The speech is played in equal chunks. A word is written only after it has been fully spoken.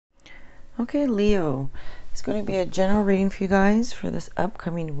Okay, Leo, it's going to be a general reading for you guys for this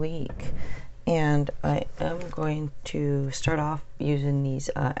upcoming week. And I am going to start off using these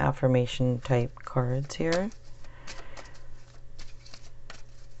affirmation type cards here.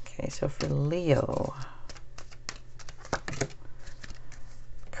 Okay, so for Leo,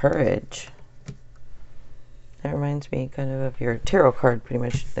 courage. That reminds me kind of your tarot card, pretty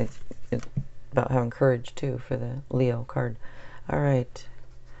much. It's about having courage too for the Leo card. All right.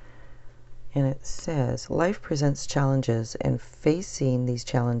 And it says, life presents challenges, and facing these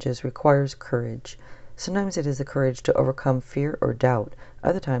challenges requires courage. Sometimes it is the courage to overcome fear or doubt.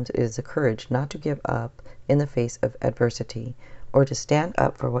 Other times it is the courage not to give up in the face of adversity, or to stand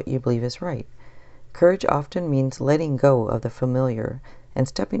up for what you believe is right. Courage often means letting go of the familiar and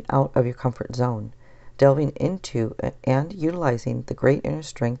stepping out of your comfort zone, delving into and utilizing the great inner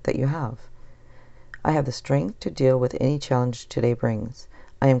strength that you have. I have the strength to deal with any challenge today brings.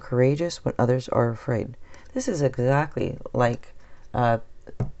 I am courageous when others are afraid. This is exactly like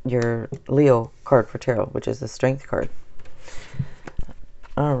your Leo card for tarot, which is the strength card.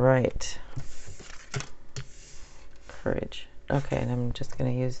 All right. Courage. Okay, and I'm just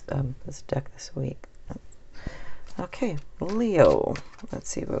going to use this deck this week. Okay, Leo. Let's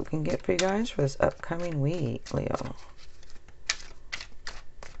see what we can get for you guys for this upcoming week, Leo.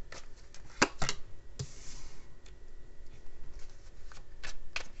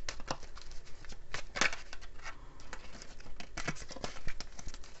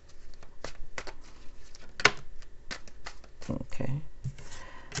 Okay.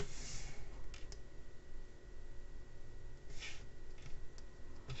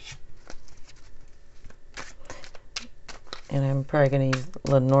 And I'm probably going to use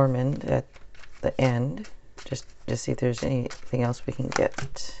Lenormand at the end, just to see if there's anything else we can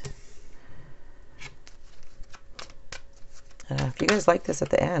get. If you guys like this at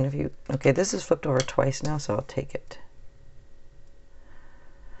the end, okay, this is flipped over twice now, so I'll take it.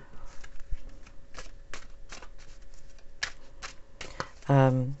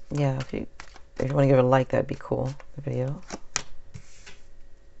 Yeah, if you want to give it a like, that'd be cool, the video.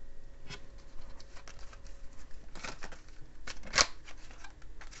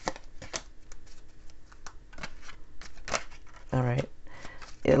 All right.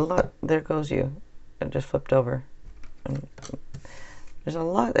 There goes you. It just flipped over. And there's a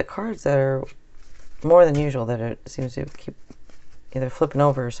lot of cards that are more than usual that it seems to keep either flipping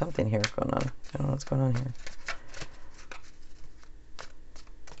over or something here going on. I don't know what's going on here.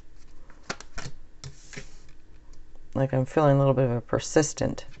 Like I'm feeling a little bit of a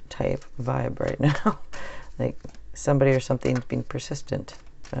persistent type vibe right now. Like somebody or something's being persistent.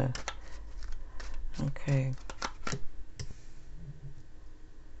 Okay.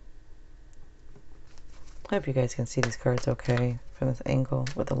 I hope you guys can see these cards okay from this angle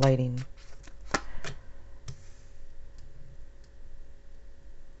with the lighting.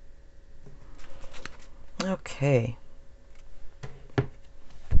 Okay.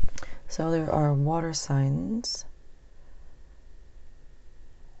 So there are water signs.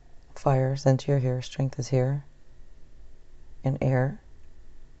 Fire, since you're here, strength is here, and air.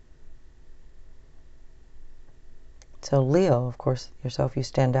 So Leo, of course, yourself, you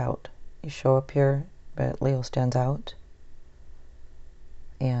stand out. You show up here, but Leo stands out.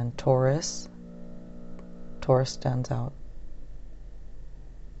 And Taurus stands out.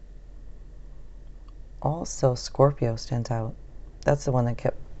 Also, Scorpio stands out. That's the one that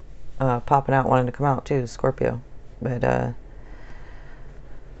kept popping out, wanting to come out too, Scorpio. But,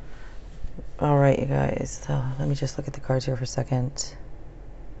 all right, you guys, so let me just look at the cards here for a second.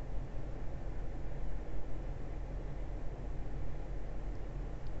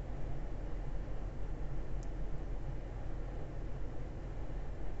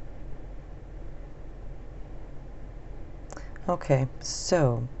 Okay,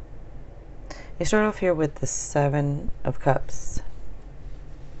 so you start off here with the Seven of Cups.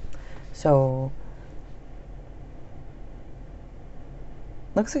 So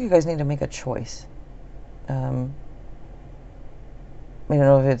looks like you guys need to make a choice. I don't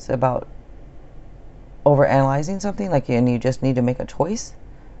know if it's about overanalyzing something, like, and you just need to make a choice.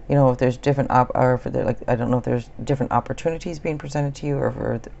 You know, if there's different or if there, like, I don't know if there's different opportunities being presented to you,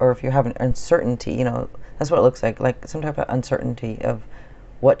 or if you have an uncertainty. You know, that's what it looks like some type of uncertainty of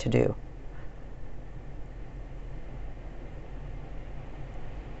what to do.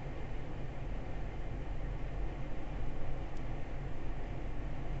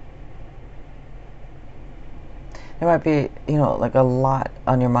 There might be, you know, like a lot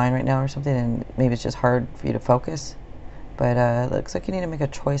on your mind right now or something, and maybe it's just hard for you to focus. But it looks like you need to make a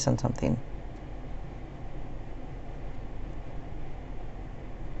choice on something.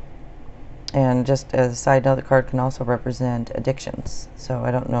 And just as a side note, the card can also represent addictions. So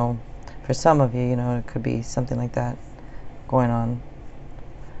I don't know, for some of you, you know, it could be something like that going on.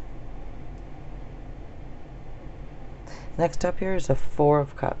 Next up here is the Four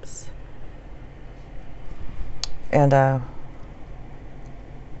of Cups. And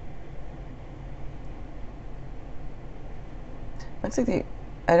looks like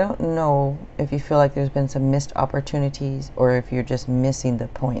I don't know if you feel like there's been some missed opportunities or if you're just missing the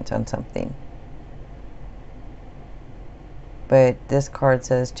point on something. But this card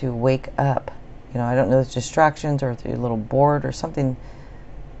says to wake up. You know, I don't know if it's distractions or if you're a little bored or something.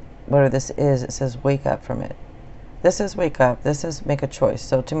 Whatever this is, it says wake up from it. This is wake up. This is make a choice.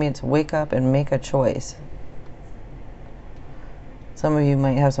 So to me, it's wake up and make a choice. Some of you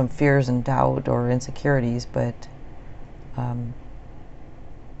might have some fears and doubt or insecurities, but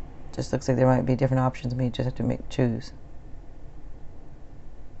just looks like there might be different options. You just have to choose.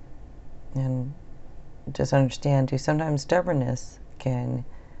 And just understand too, sometimes stubbornness can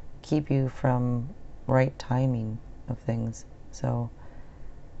keep you from right timing of things. So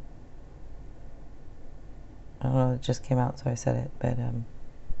I don't know, it just came out, so I said it, but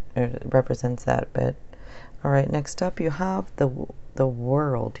it represents that. But all right, next up you have the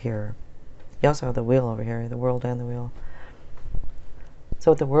world here. You also have the wheel over here, the world and the wheel.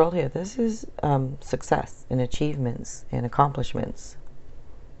 So with the world here, this is success and achievements and accomplishments.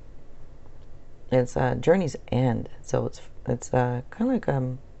 It's journey's end. So it's kind of like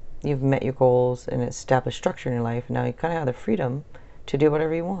you've met your goals and established structure in your life. And now you kind of have the freedom to do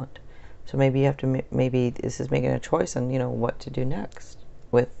whatever you want. So maybe you have to, maybe this is making a choice on, you know, what to do next.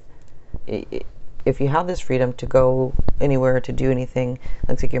 With, if you have this freedom to go anywhere, to do anything,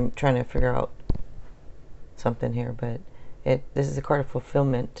 looks like you're trying to figure out something here, but this is a card of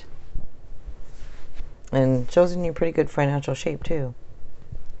fulfillment. And shows in you pretty good financial shape too.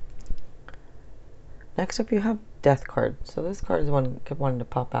 Next up you have Death card. So this card is the one that kept wanting to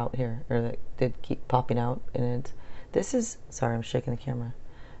pop out here, or that did keep popping out, and this is, sorry, I'm shaking the camera.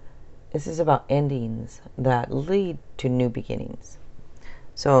 This is about endings that lead to new beginnings.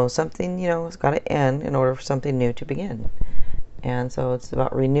 So something, you know, has got to end in order for something new to begin. And so it's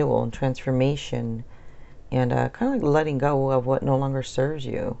about renewal and transformation and kind of like letting go of what no longer serves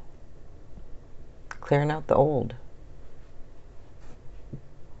you. Clearing out the old.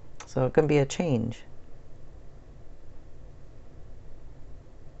 So it can be a change.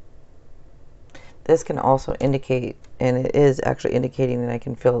 This can also indicate, and it is actually indicating, and I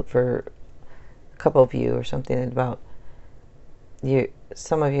can feel it for a couple of you or something, about you.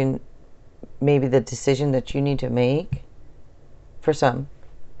 Some of you, maybe the decision that you need to make, for some,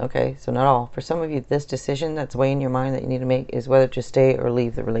 okay, so not all, for some of you, this decision that's weighing in your mind that you need to make is whether to stay or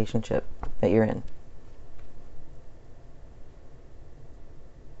leave the relationship that you're in.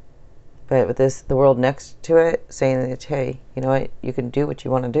 But with this, the world next to it, saying that, hey, you know what, you can do what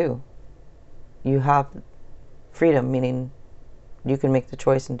you want to do. You have freedom, meaning you can make the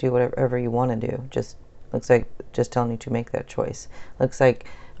choice and do whatever you want to do. Just looks like just telling you to make that choice. Looks like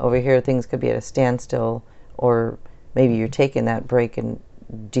over here things could be at a standstill, or maybe you're taking that break and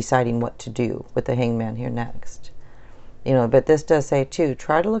deciding what to do with the Hangman here next. You know, but this does say too,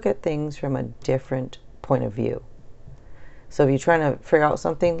 try to look at things from a different point of view. So if you're trying to figure out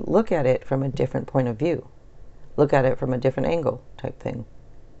something, look at it from a different point of view. Look at it from a different angle type thing.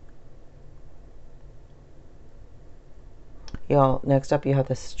 Y'all, next up you have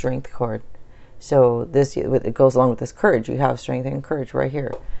the Strength card. So this, it goes along with this courage. You have strength and courage right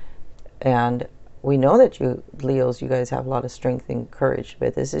here. And we know that you, Leos, you guys have a lot of strength and courage.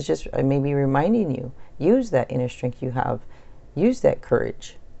 But this is just maybe reminding you, use that inner strength you have. Use that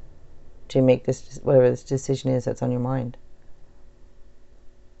courage to make this, whatever this decision is that's on your mind.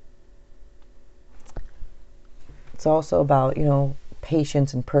 It's also about, you know,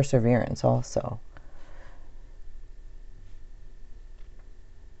 patience and perseverance also.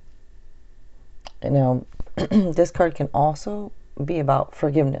 And now, this card can also be about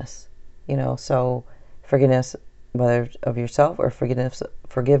forgiveness. You know, so forgiveness, whether of yourself or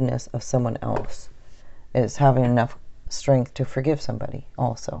forgiveness of someone else. It's having enough strength to forgive somebody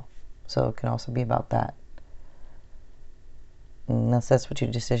also. So it can also be about that. And that's what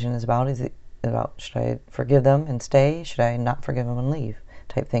your decision is about. Is it about, should I forgive them and stay? Should I not forgive them and leave?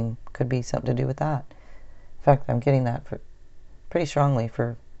 Type thing. Could be something to do with that. In fact, I'm getting that pretty strongly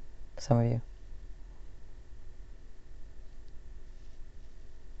for some of you.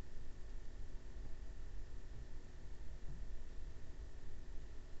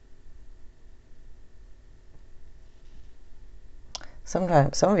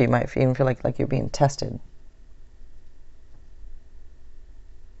 Sometimes, some of you might even feel like you're being tested.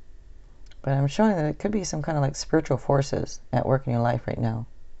 But I'm showing that it could be some kind of like spiritual forces at work in your life right now.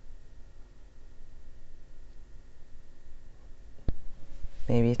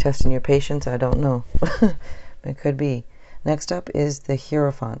 Maybe testing your patience, I don't know. It could be. Next up is the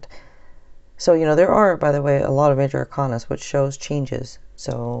Hierophant. So, there are, by the way, a lot of major arcana, which shows changes.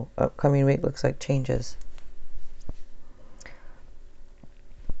 So, upcoming week looks like changes.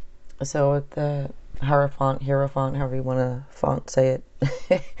 So, with the Hierophant, however you want to say it.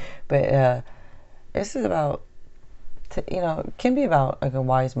 But this is about, it can be about like a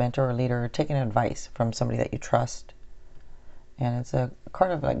wise mentor or leader taking advice from somebody that you trust. And it's a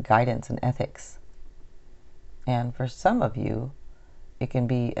card of like guidance and ethics. And for some of you, it can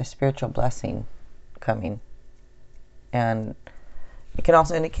be a spiritual blessing coming. And it can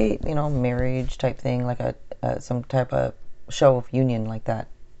also indicate, marriage type thing, like some type of show of union like that,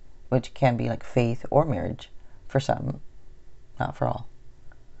 which can be like faith or marriage for some, not for all.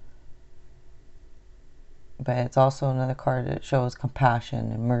 But it's also another card that shows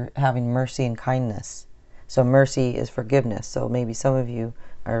compassion and having mercy and kindness. So mercy is forgiveness. So maybe some of you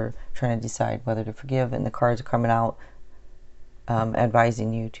are trying to decide whether to forgive, and the cards are coming out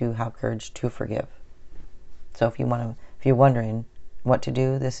advising you to have courage to forgive. So if you're wondering what to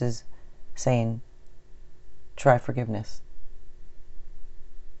do, this is saying try forgiveness.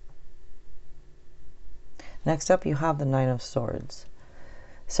 Next up, you have the Nine of Swords.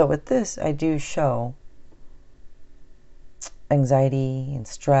 So with this, I do show anxiety and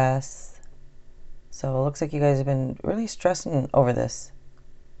stress. So it looks like you guys have been really stressing over this.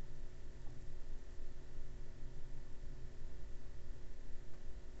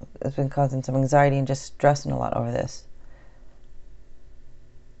 It's been causing some anxiety and just stressing a lot over this.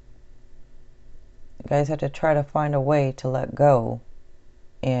 You guys have to try to find a way to let go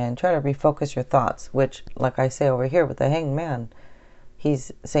and try to refocus your thoughts, which, like I say over here with the Hanged Man,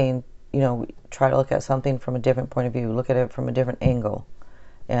 he's saying, try to look at something from a different point of view, look at it from a different angle.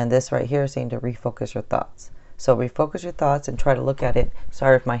 And this right here is saying to refocus your thoughts. So refocus your thoughts and try to look at it.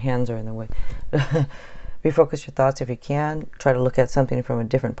 Sorry if my hands are in the way. Refocus your thoughts if you can. Try to look at something from a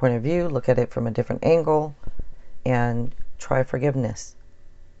different point of view. Look at it from a different angle. And try forgiveness.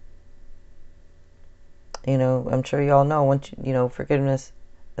 I'm sure you all know, once forgiveness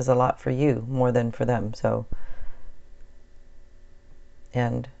is a lot for you more than for them. So,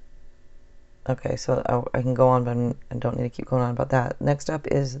 and okay, so I can go on, but I don't need to keep going on about that. Next up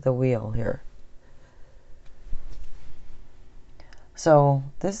is the Wheel here. So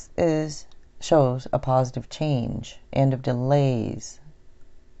this shows a positive change, end of delays.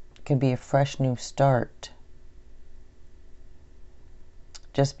 It can be a fresh new start.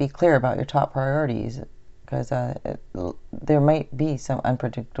 Just be clear about your top priorities, because there might be some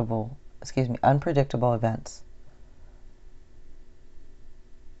unpredictable events.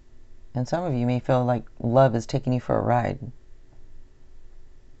 And some of you may feel like love is taking you for a ride.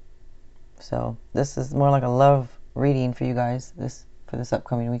 So this is more like a love reading for you guys for this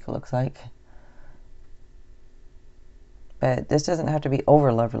upcoming week, it looks like. But this doesn't have to be over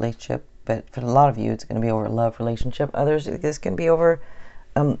a love relationship. But for a lot of you, it's going to be over a love relationship. Others, this can be over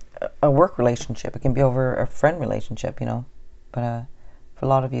a work relationship. It can be over a friend relationship, But for a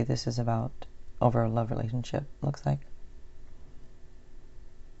lot of you, this is about over a love relationship, looks like.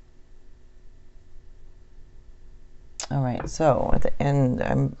 All right, so at the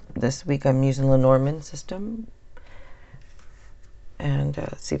end, this week I'm using Lenormand system. And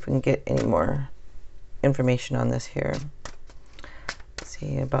let's see if we can get any more information on this here. Let's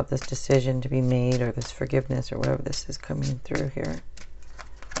see about this decision to be made, or this forgiveness, or whatever this is coming through here.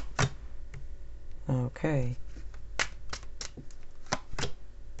 Okay.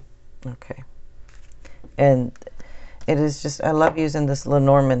 Okay. And it is just, I love using this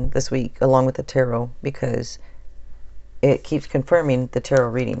Lenormand this week along with the tarot, because it keeps confirming the tarot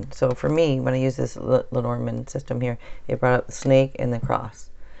reading. So for me, when I use this Lenormand system here, it brought up the snake and the cross.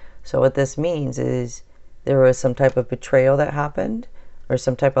 So what this means is there was some type of betrayal that happened, or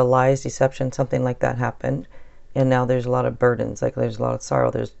some type of lies, deception, something like that happened. And now there's a lot of burdens, like there's a lot of sorrow,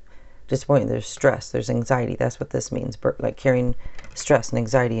 there's disappointment, there's stress, there's anxiety. That's what this means, like carrying stress and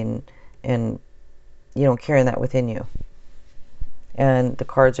anxiety and carrying that within you. And the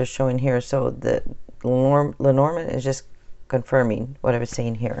cards are showing here, so the Lenormand is just confirming what I was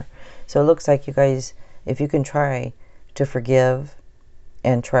saying here. So it looks like you guys, if you can try to forgive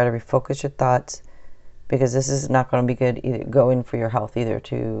and try to refocus your thoughts, because this is not going to be good either, going for your health either,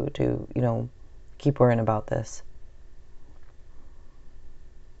 to keep worrying about this.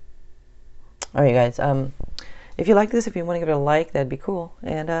 All right, guys. If you like this, if you want to give it a like, that'd be cool.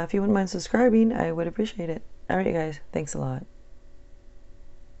 And if you wouldn't mind subscribing, I would appreciate it. All right, you guys. Thanks a lot.